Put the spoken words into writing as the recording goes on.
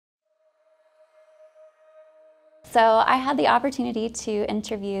So I had the opportunity to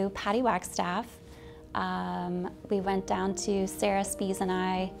interview Patty Wagstaff. We went down to Sarah Spies and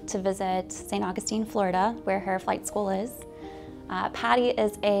I to visit St. Augustine, Florida, where her flight school is. Patty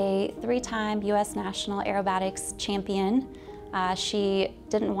is a 3-time U.S. National Aerobatics champion. She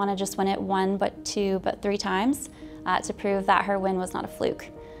didn't want to just win it 1, but 2, but 3 times to prove that her win was not a fluke.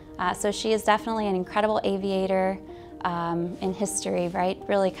 So she is definitely an incredible aviator in history, right?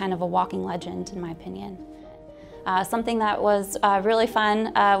 Really kind of a walking legend, in my opinion. Something that was really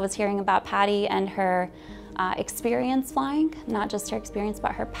fun was hearing about Patty and her experience flying, not just her experience,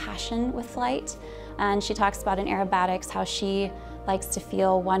 but her passion with flight. And she talks about in aerobatics how she likes to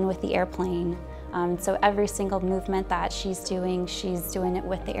feel one with the airplane. So every single movement that she's doing it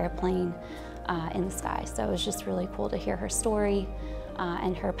with the airplane in the sky. So it was just really cool to hear her story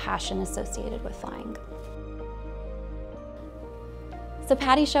and her passion associated with flying. So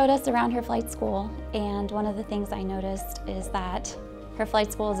Patty showed us around her flight school, and one of the things I noticed is that her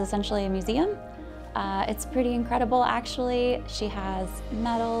flight school is essentially a museum. It's pretty incredible, actually. She has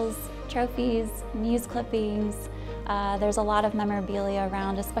medals, trophies, news clippings. There's a lot of memorabilia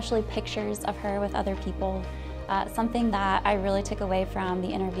around, especially pictures of her with other people. Something that I really took away from the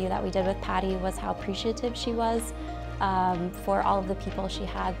interview that we did with Patty was how appreciative she was for all of the people she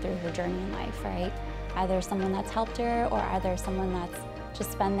had through her journey in life, right? Either someone that's helped her or either someone that's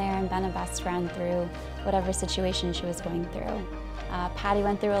just been there and been a best friend through whatever situation she was going through. Patty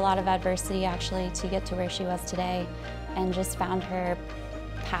went through a lot of adversity actually to get to where she was today and just found her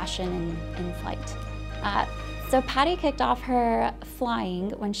passion in flight. So Patty kicked off her flying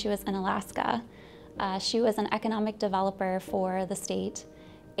when she was in Alaska. She was an economic developer for the state,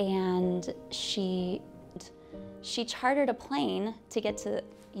 and she chartered a plane to get to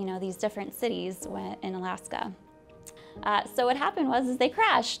these different cities in Alaska. So what happened was they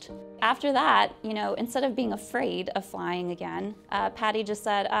crashed. After that, instead of being afraid of flying again, Patty just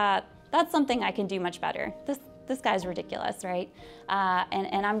said, that's something I can do much better. This guy's ridiculous, right?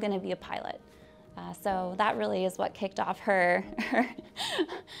 And I'm gonna be a pilot. So that really is what kicked off her,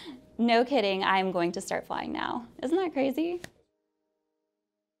 no kidding, I'm going to start flying now. Isn't that crazy?